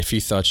If you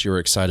thought you were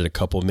excited a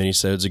couple of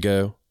mini-sodes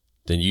ago,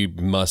 then you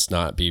must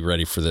not be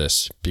ready for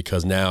this,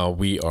 because now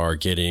we are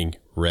getting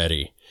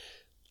ready.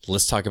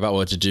 Let's talk about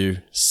what to do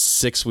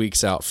 6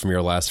 weeks out from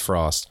your last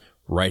frost,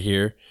 right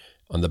here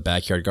on the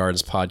Backyard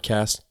Gardens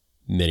Podcast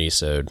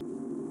mini-sode.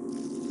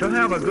 To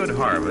have a good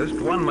harvest,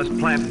 one must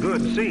plant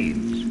good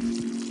seeds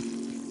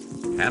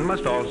and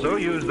must also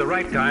use the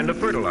right kind of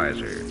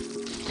fertilizer.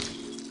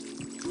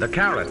 The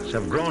carrots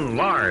have grown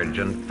large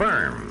and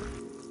firm.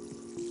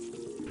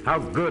 How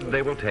good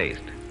they will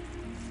taste.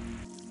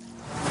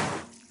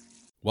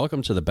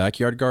 Welcome to the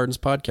Backyard Gardens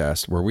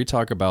Podcast, where we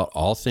talk about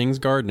all things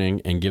gardening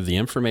and give the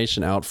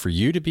information out for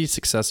you to be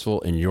successful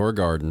in your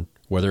garden,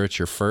 whether it's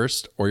your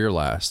first or your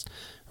last.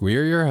 We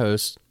are your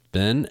hosts,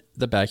 Ben,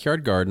 the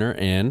Backyard Gardener,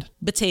 and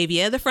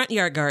Batavia, the Front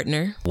Yard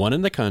Gardener. one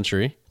in the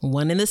country,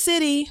 One in the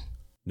city.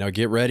 Now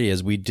get ready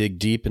as we dig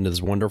deep into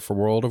this wonderful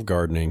world of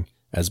gardening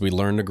as we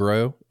learn to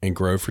grow and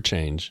grow for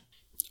change.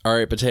 All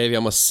right, Batavia,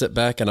 I'm going to sit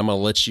back and I'm going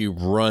to let you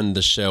run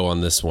the show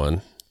on this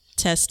one.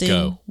 Testing.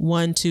 Go.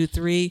 1, 2,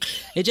 3.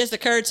 It just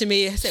occurred to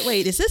me. I said,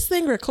 wait, is this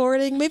thing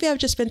recording? Maybe I've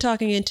just been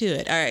talking into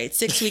it. All right,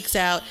 6 weeks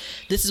out.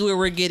 This is where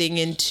we're getting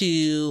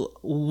into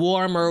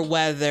warmer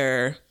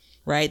weather,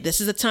 right? This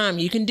is the time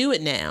you can do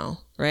it now,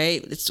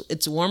 right?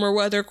 It's warmer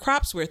weather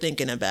crops we're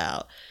thinking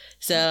about.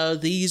 So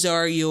these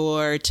are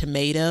your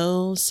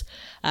tomatoes.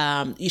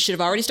 You should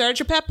have already started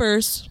your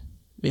peppers.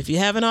 If you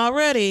haven't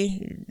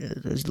already,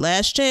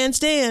 last chance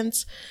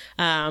dance.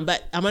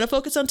 But I'm going to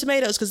focus on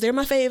tomatoes because they're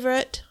my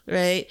favorite,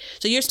 right?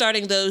 So you're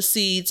starting those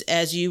seeds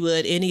as you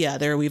would any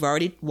other. We've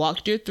already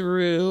walked you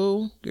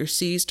through your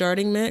seed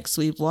starting mix.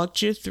 We've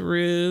walked you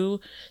through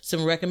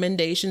some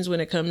recommendations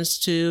when it comes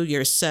to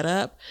your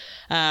setup.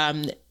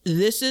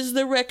 This is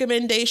the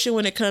recommendation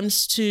when it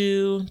comes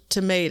to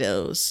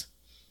tomatoes.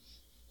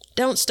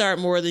 Don't start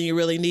more than you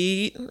really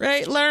need,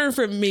 right? Learn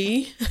from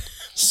me.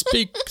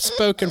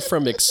 Spoken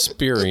from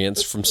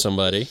experience from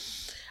somebody.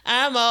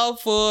 I'm all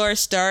for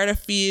start a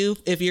few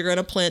if you're going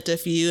to plant a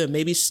few and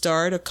maybe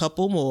start a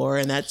couple more,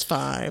 and that's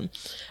fine.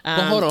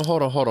 Well,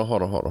 hold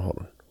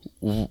on.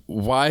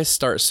 Why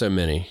start so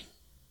many?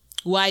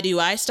 Why do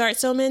I start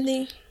so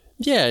many?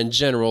 Yeah, in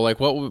general, like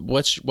what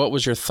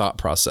was your thought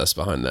process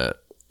behind that?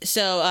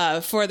 So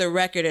for the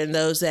record, and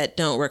those that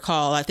don't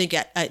recall, I think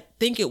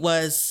it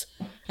was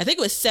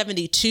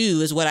 72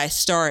 is what I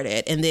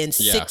started, and then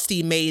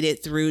 60 made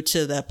it through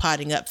to the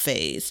potting up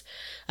phase.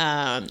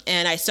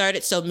 And I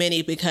started so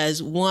many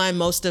because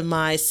most of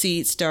my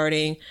seed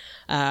starting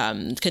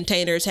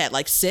containers had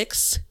like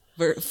 6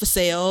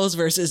 sales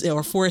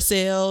or 4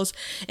 sales.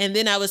 And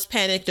then I was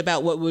panicked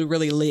about what would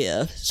really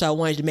live. So I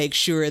wanted to make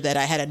sure that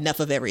I had enough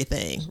of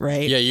everything,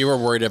 right? Yeah, you were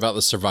worried about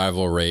the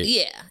survival rate.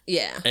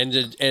 Yeah.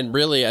 And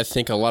really, I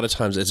think a lot of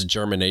times it's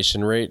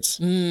germination rates.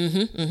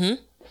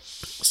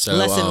 So,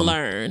 lesson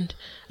learned.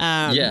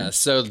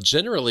 So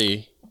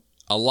generally,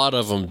 a lot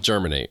of them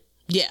germinate.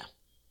 Yeah.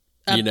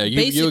 You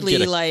basically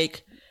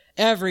like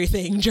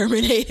everything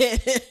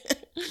germinated.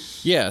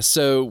 Yeah.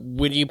 So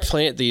when you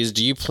plant these,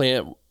 do you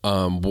plant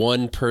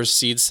one per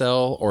seed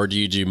cell or do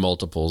you do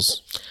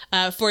multiples?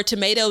 For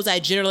tomatoes, I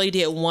generally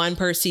did 1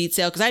 per seed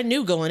cell because I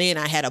knew going in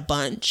I had a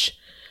bunch.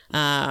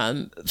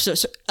 So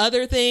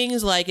other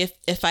things, like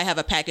if I have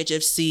a package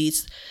of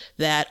seeds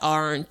that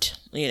aren't,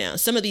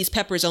 some of these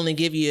peppers only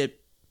give you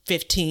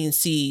 15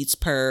 seeds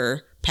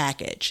per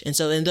package. And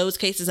so in those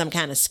cases, I'm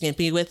kind of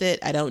skimpy with it.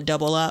 I don't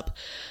double up.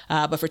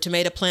 But for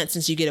tomato plants,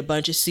 since you get a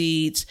bunch of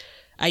seeds,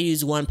 I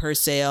use 1 per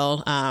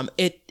cell.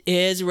 It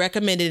is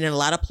recommended in a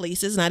lot of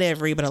places, not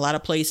every, but a lot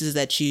of places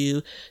that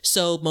you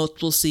sow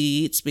multiple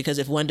seeds, because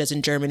if one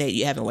doesn't germinate,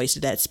 you haven't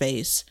wasted that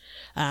space.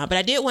 But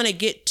I did want to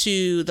get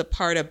to the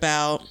part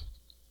about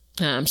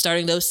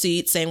starting those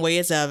seeds same way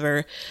as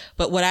ever.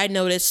 But what I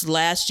noticed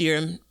last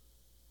year,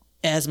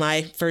 as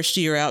my first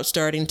year out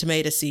starting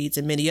tomato seeds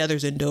and many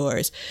others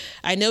indoors,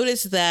 I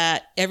noticed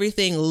that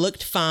everything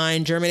looked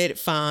fine, germinated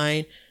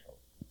fine,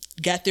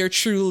 got their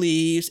true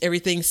leaves.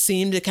 Everything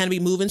seemed to kind of be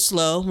moving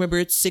slow. Remember,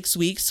 it's 6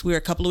 weeks. We're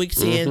a couple of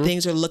weeks in.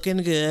 Things are looking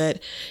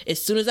good.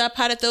 As soon as I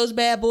potted those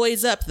bad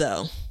boys up,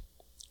 though,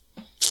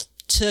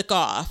 took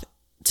off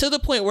to the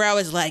point where I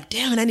was like,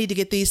 damn it, I need to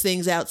get these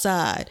things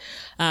outside.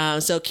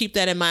 So keep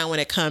that in mind when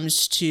it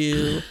comes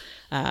to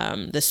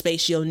the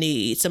space you'll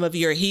need. Some of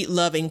your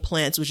heat-loving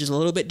plants, which is a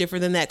little bit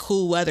different than that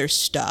cool weather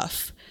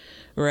stuff,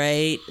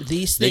 right?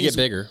 These things,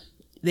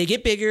 They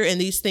get bigger, and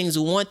these things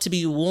want to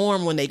be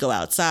warm when they go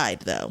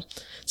outside, though.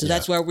 So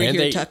that's why we're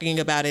here talking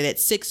about it at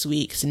 6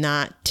 weeks,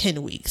 not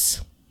 10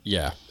 weeks.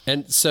 Yeah.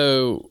 And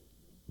so,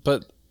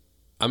 but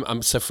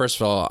so first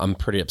of all, I'm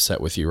pretty upset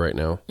with you right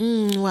now.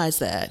 Why is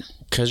that?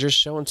 Because you're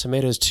showing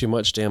tomatoes too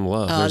much damn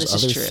love. There's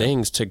other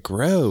things to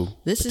grow.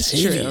 This is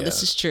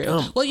true.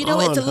 Well,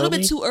 it's a little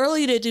bit too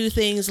early to do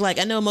things like,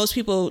 I know most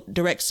people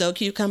direct sow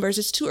cucumbers.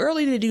 It's too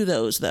early to do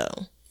those, though.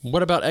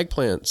 What about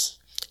eggplants?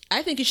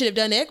 I think you should have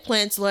done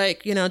eggplants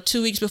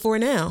 2 weeks before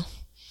now.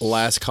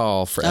 Last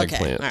call for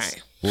eggplants. All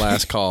right.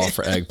 last call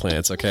for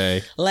eggplants,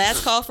 okay?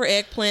 Last call for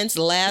eggplants.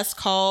 Last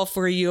call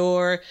for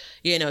your,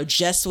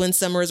 just when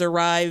summer's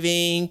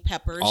arriving,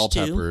 peppers All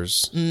too.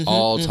 peppers.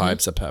 All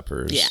types of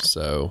peppers. Yeah.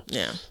 So,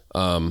 Yeah.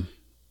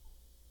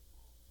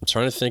 I'm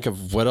trying to think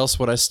of what else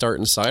would I start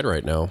inside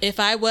right now.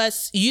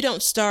 You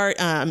don't start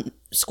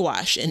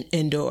squash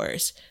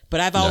indoors,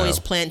 but I've always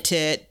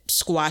planted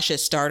squash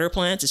as starter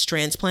plants, as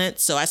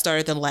transplants. So I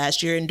started them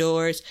last year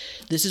indoors.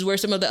 This is where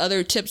some of the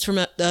other tips from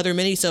the other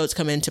mini-sodes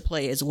come into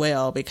play as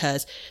well,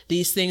 because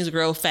these things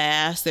grow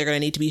fast. They're going to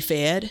need to be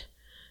fed,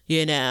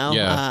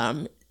 Yeah.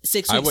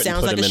 6 I weeks wouldn't sounds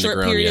put like them a in the short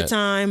ground period yet. of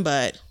time,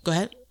 but go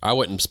ahead. I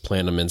wouldn't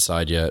plant them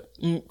inside yet.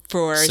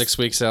 For 6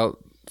 weeks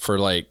out for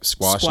like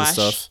squash. And Squash.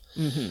 stuff.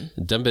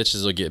 Them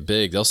bitches will get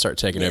big. They'll start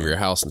taking over your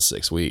house in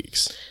 6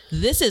 weeks.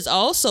 This is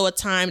also a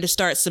time to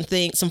start some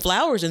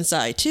flowers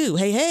inside too.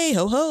 Hey, hey,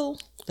 ho, ho.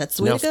 That's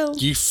the way Now, to go.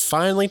 you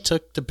finally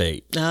took the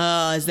bait.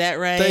 Oh, is that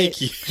right?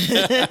 Thank you.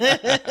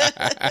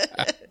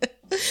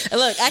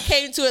 Look, I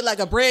came to it like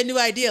a brand new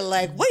idea.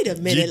 Like, wait a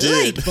minute,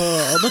 did. light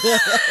bulb.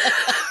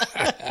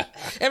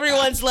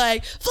 Everyone's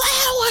like,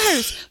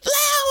 flowers.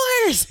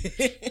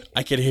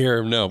 I could hear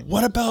him know.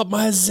 What about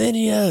my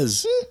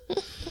zinnias?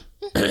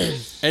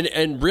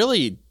 and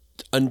really,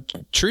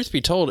 truth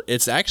be told,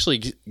 it's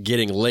actually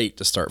getting late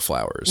to start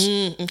flowers.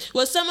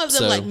 Well, some of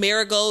them, like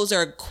marigolds,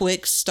 are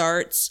quick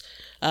starts.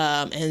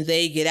 And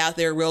they get out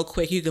there real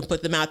quick. You can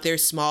put them out there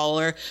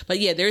smaller. But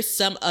yeah, there's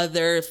some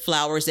other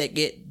flowers that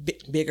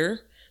get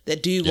bigger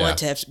that do want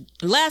to have.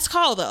 Last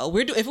call though.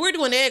 If we're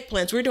doing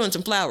eggplants, we're doing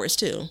some flowers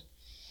too.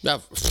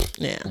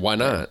 Yeah. Why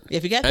not?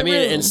 If you got the room.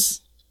 room.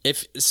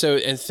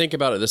 And think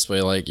about it this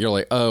way. Like, you're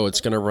like, oh, it's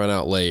going to run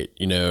out late.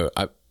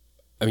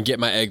 Get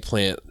my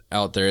eggplant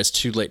out there. It's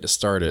too late to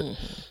start it.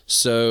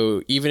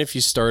 So even if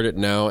you start it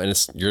now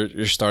and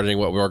you're starting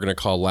what we're going to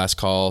call last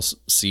call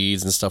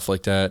seeds and stuff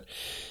like that,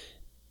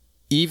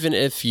 even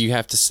if you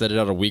have to set it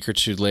out a week or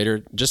two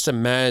later, just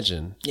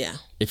imagine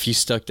if you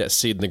stuck that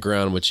seed in the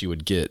ground, what you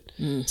would get.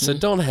 So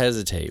don't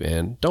hesitate,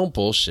 man. Don't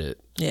bullshit.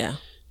 Yeah.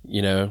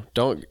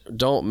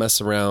 Don't mess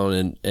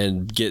around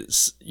and get,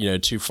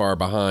 too far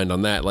behind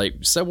on that. Like,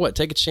 so what?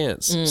 Take a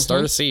chance.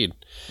 Start a seed.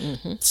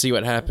 See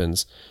what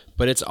happens.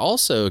 But it's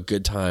also a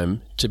good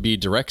time to be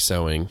direct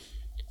sowing.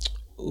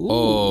 Ooh.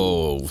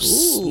 Oh,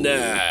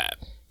 snap.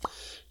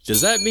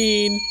 Does that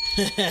mean...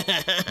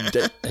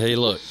 hey,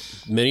 look.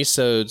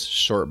 Mini-sodes,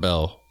 short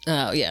bell.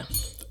 Oh, yeah.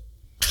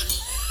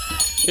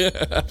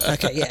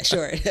 Okay, yeah,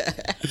 sure.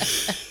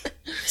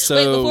 So,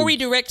 wait, before we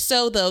direct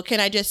sow, though, can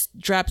I just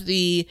drop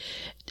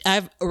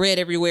I've read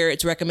everywhere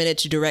it's recommended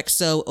to direct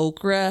sow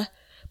okra.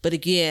 But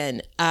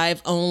again,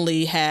 I've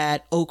only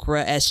had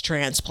okra as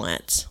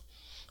transplants.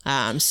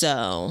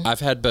 So I've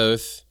had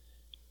both.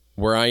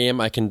 Where I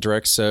am, I can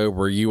direct sow.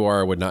 Where you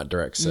are, I would not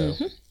direct sow.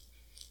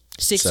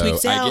 6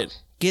 weeks out,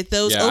 get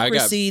those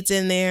okra seeds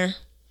in there.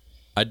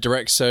 I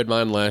direct sowed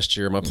mine last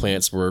year. My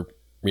plants were,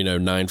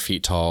 9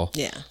 feet tall.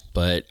 Yeah.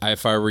 But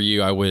if I were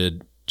you, I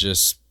would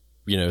just,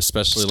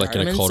 especially Start like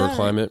in a colder inside.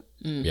 climate.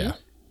 Yeah.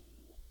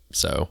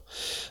 So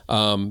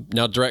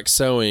now direct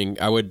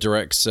sowing, I would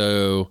direct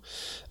sow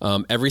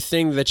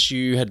everything that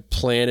you had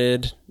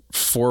planted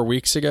 4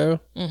 weeks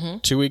ago,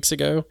 2 weeks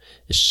ago.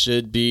 It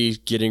should be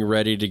getting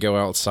ready to go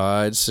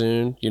outside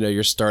soon.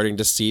 You're starting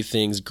to see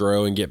things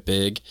grow and get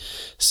big.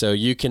 So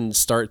you can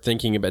start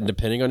thinking about,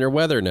 depending on your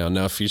weather now.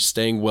 Now, if you're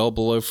staying well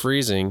below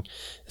freezing,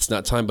 it's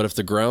not time. But if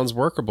the ground's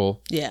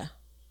workable. Yeah.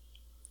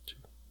 2,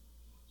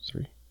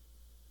 3,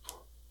 4.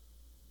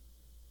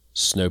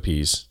 Snow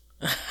peas.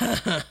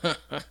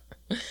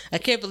 I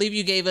can't believe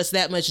you gave us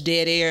that much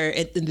dead air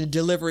at the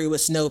delivery with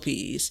snow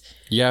peas.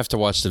 You have to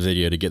watch the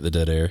video to get the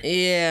dead air.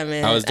 Yeah,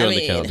 man. I was doing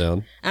the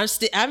countdown.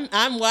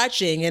 I'm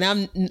watching and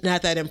I'm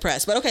not that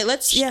impressed. But okay,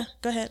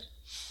 go ahead.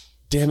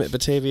 Damn it,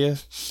 Batavia.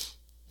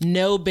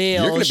 No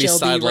bail. You're going to be shall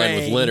sidelined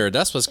with rain. Leonard.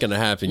 That's what's going to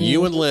happen.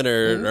 You and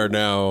Leonard are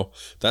now.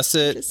 That's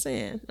it.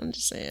 I'm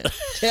just saying.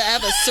 I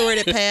have a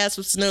sorted pass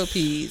with snow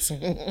peas.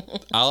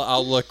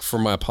 I'll look for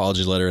my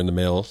apology letter in the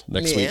mail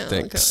next week.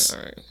 Thanks. Okay,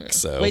 all right.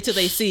 So wait till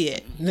they see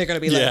it. They're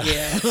going to be like,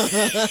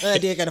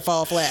 they're going to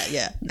fall flat.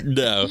 Yeah.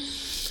 No.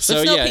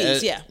 So snow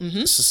peas,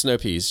 So snow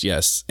peas,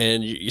 yes.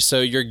 And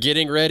so you're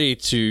getting ready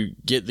to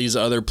get these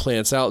other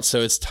plants out.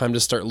 So it's time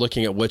to start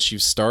looking at what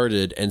you've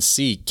started and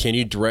see, can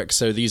you direct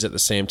sow these at the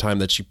same time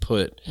that you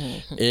put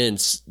in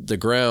the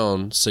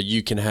ground so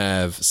you can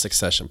have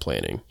succession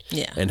planting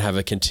and have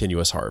a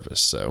continuous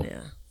harvest. So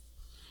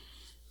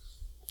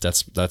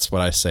that's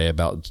what I say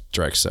about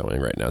direct sowing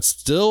right now. It's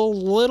still a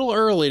little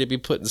early to be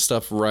putting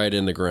stuff right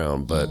in the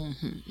ground, but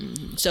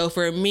So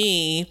for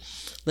me,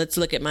 let's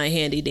look at my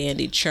handy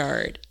dandy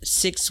chart.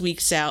 6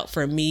 weeks out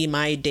for me,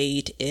 my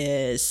date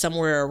is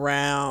somewhere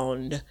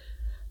around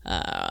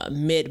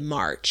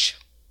mid-March.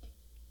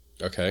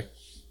 okay.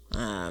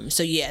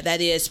 So yeah,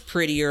 that is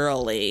pretty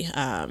early.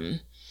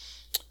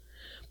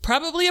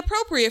 Probably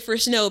appropriate for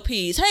snow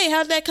peas. Hey,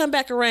 how'd that come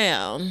back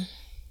around?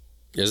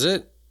 Is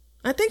it?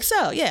 I think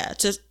so. Yeah,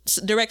 to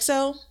direct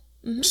sow.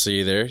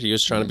 See there, he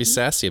was trying to be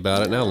sassy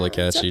about it. Now look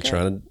at you, okay.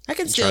 trying I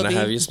can still to be.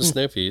 have you some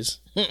snow peas.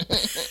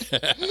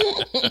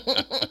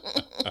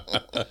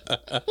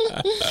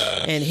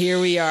 And here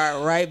we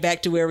are, right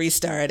back to where we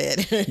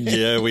started.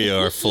 Yeah, we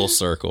are full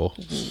circle.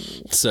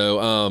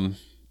 So,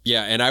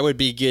 yeah, and I would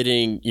be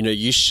getting,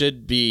 you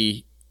should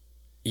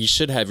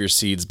have your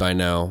seeds by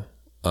now.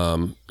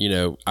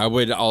 I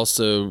would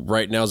also,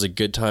 right now is a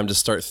good time to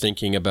start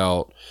thinking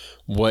about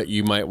what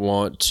you might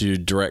want to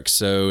direct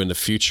sow in the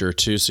future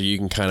too, so you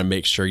can kind of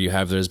make sure you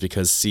have those,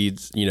 because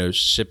seeds,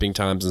 shipping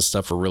times and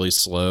stuff are really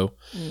slow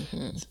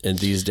in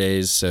these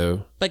days.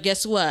 So, but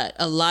guess what?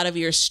 A lot of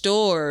your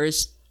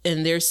stores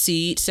in their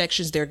seed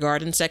sections, their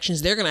garden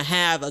sections, they're going to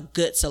have a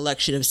good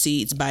selection of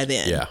seeds by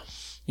then. Yeah.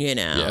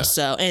 Yeah.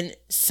 So, and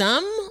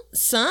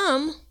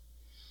some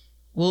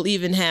will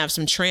even have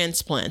some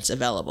transplants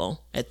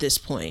available at this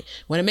point.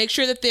 Want to make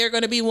sure that they're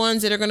going to be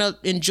ones that are going to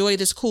enjoy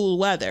this cool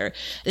weather.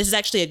 This is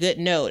actually a good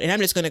note, and I'm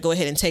just going to go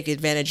ahead and take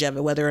advantage of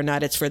it, whether or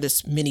not it's for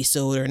this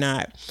mini-sode or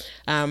not.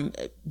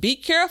 Be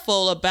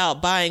careful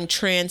about buying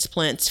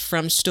transplants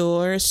from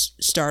stores,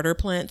 starter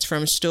plants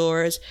from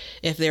stores,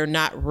 if they're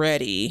not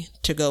ready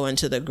to go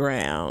into the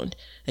ground.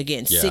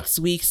 Again, 6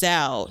 weeks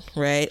out,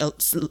 right?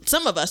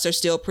 Some of us are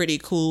still pretty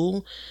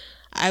cool.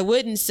 I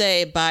wouldn't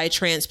say buy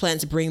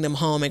transplants, bring them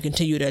home, and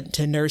continue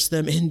to nurse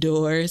them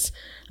indoors.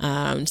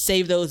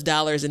 Save those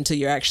dollars until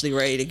you're actually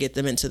ready to get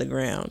them into the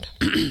ground.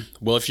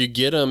 Well, if you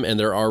get them and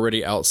they're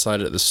already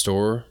outside at the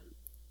store,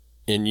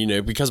 and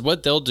because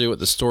what they'll do at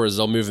the store is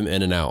they'll move them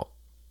in and out.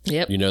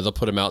 Yep. They'll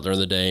put them out during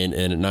the day and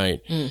in at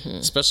night.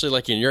 Especially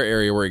like in your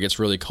area where it gets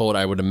really cold,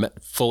 I would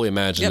fully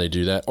imagine they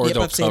do that. Or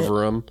they'll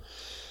cover them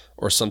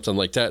or something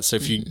like that. So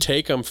if you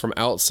take them from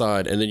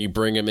outside and then you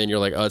bring them in, you're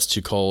like, oh, it's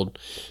too cold.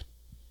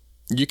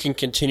 You can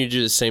continue to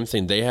do the same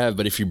thing they have,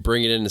 but if you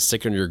bring it in and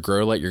stick it under your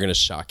grow light, you're going to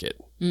shock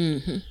it.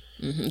 And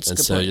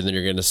so then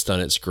you're going to stun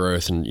its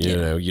growth, and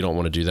you don't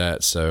want to do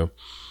that. So,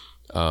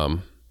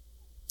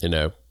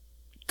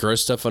 grow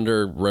stuff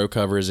under row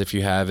covers if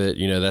you have it.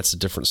 That's a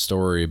different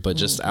story. But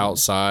just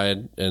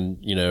outside and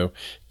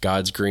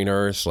God's green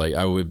earth, like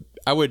I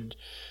would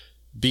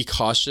be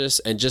cautious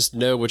and just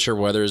know what your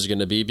weather is going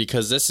to be,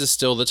 because this is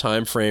still the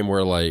time frame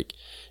where like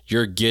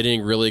you're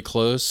getting really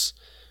close,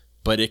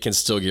 but it can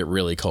still get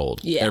really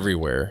cold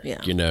everywhere.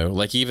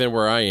 Like even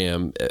where I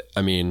am,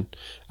 I mean,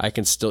 I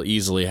can still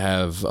easily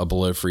have a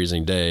below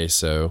freezing day.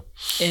 So,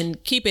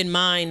 and keep in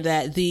mind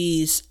that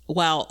these,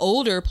 while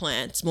older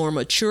plants, more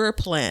mature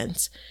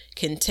plants,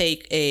 can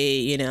take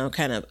a,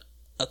 kind of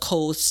a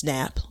cold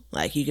snap.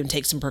 Like you can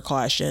take some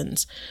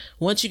precautions.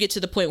 Once you get to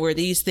the point where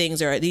these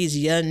things are these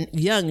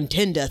young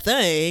tender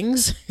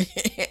things,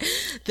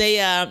 they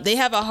have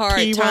a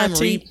hard time.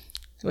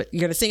 What,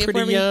 you're gonna sing it for me?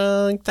 Pretty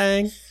young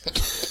thing.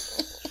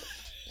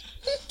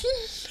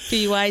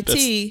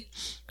 PYT.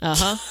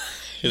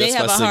 They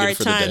have a hard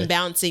time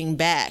bouncing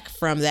back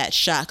from that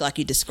shock like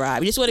you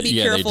described. You just want to be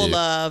careful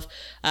of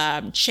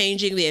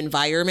changing the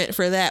environment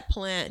for that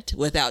plant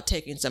without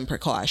taking some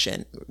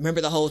precaution.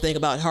 Remember the whole thing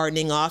about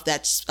hardening off?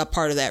 That's a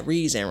part of that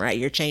reason, right?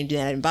 You're changing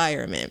that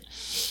environment.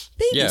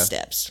 Baby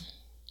steps.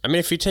 I mean,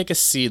 if you take a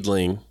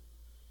seedling,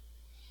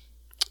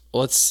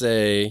 let's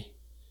say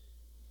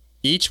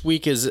each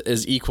week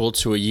is equal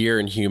to a year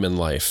in human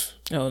life.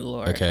 Oh,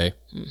 Lord. Okay.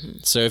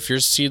 So if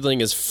your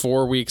seedling is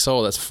 4 weeks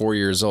old, that's 4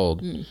 years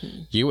old.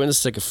 You wouldn't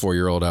stick a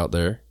 4-year-old out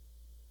there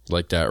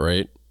like that,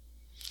 right?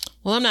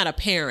 Well, I'm not a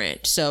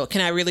parent, so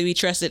can I really be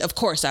trusted? Of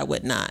course I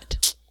would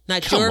not.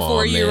 Not your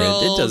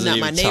 4-year-old, not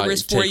my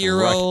neighbor's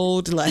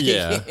 4-year-old.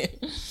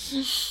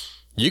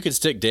 You could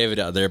stick David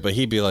out there, but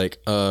he'd be like,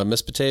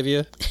 Miss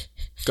Batavia,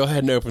 go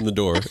ahead and open the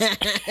door.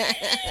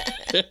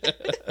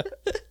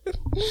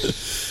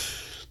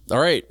 All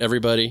right,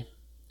 everybody.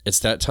 It's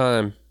that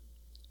time.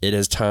 It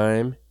is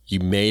time. You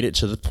made it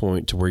to the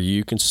point to where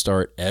you can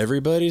start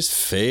everybody's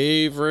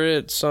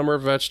favorite summer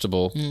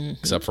vegetable,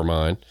 except for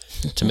mine,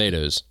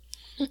 tomatoes.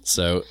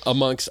 So,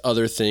 amongst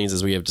other things,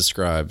 as we have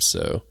described.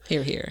 So,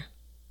 here.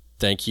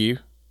 Thank you.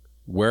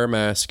 Wear a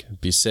mask.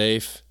 Be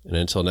safe. And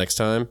until next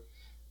time,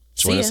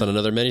 join us on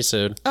another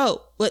mini-sode.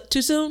 Oh, what?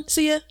 Too soon?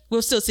 See ya?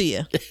 We'll still see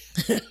ya.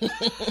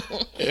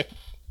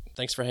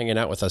 Thanks for hanging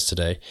out with us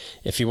today.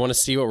 If you want to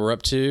see what we're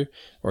up to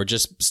or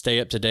just stay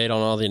up to date on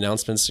all the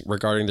announcements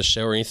regarding the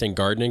show or anything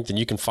gardening, then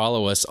you can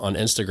follow us on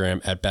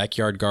Instagram at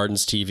Backyard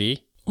Gardens TV.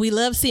 We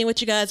love seeing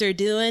what you guys are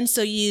doing,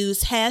 so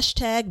use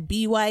hashtag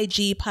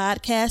BYG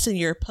Podcast in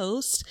your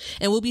posts,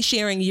 and we'll be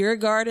sharing your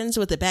gardens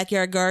with the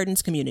Backyard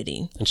Gardens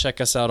community. And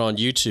check us out on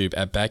YouTube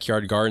at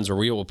Backyard Gardens, where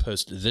we will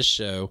post this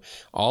show,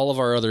 all of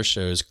our other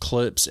shows,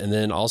 clips, and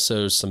then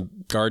also some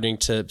gardening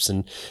tips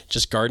and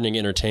just gardening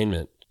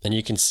entertainment. And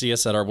you can see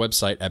us at our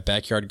website at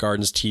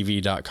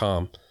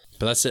backyardgardenstv.com.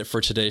 But that's it for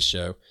today's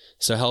show.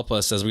 So help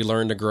us as we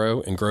learn to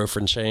grow and grow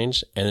for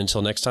change. And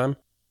until next time,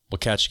 we'll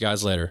catch you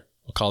guys later.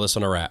 We'll call this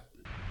one a wrap.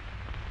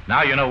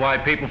 Now you know why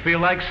people feel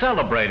like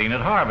celebrating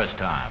at harvest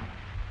time.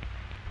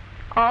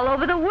 All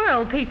over the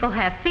world, people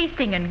have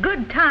feasting and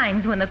good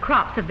times when the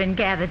crops have been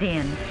gathered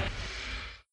in.